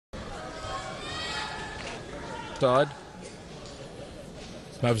side.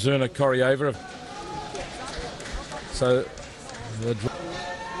 Mavzuna Koryeva. So the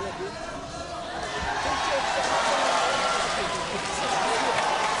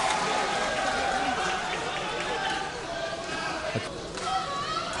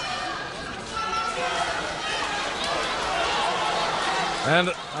and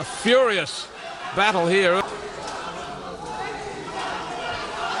a furious battle here.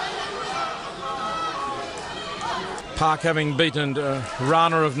 Park having beaten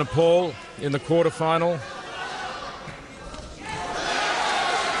Rana of Nepal in the quarterfinal.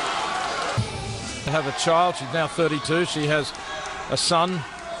 To have a child, she's now 32. She has a son.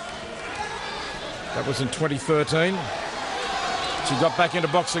 That was in 2013. She got back into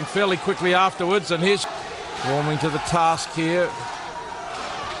boxing fairly quickly afterwards, and here's warming to the task here.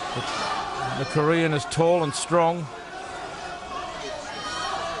 The Korean is tall and strong.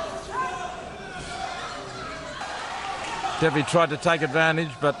 Devi tried to take advantage,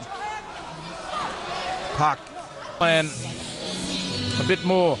 but Park plan a bit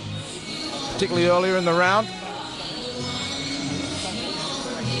more, particularly earlier in the round.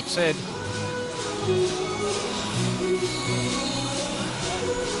 Said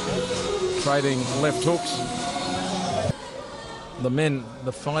trading left hooks. The men,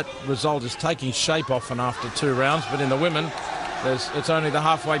 the fight result is taking shape often after 2 rounds, but in the women, it's only the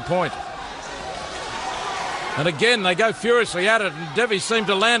halfway point. And again, they go furiously at it, and Devi seemed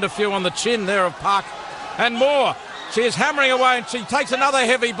to land a few on the chin there of Park, and more. She is hammering away, and she takes another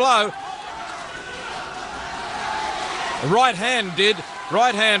heavy blow. Right hand did.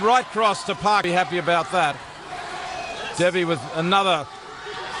 Right hand, right cross to Park. Be happy about that. Devi with another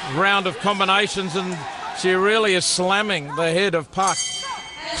round of combinations, and she really is slamming the head of Park,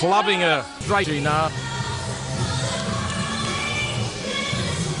 clubbing her straight. Jina.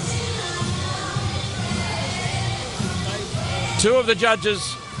 Two of the judges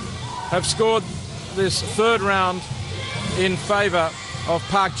have scored this 3rd round in favour of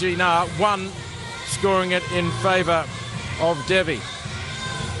Park Jina, one scoring it in favour of Devi.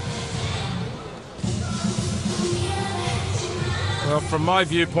 Well, from my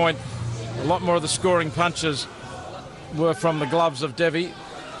viewpoint, a lot more of the scoring punches were from the gloves of Devi,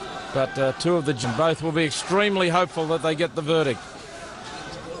 but two of the both will be extremely hopeful that they get the verdict.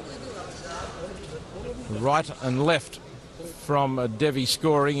 Right and left from Devi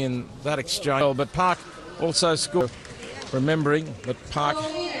scoring in that exchange, but Park also scored. Remembering that Park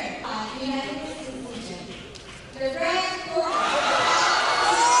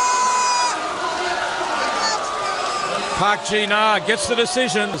Jina gets the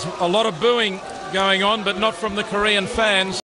decision. There's a lot of booing going on, but not from the Korean fans.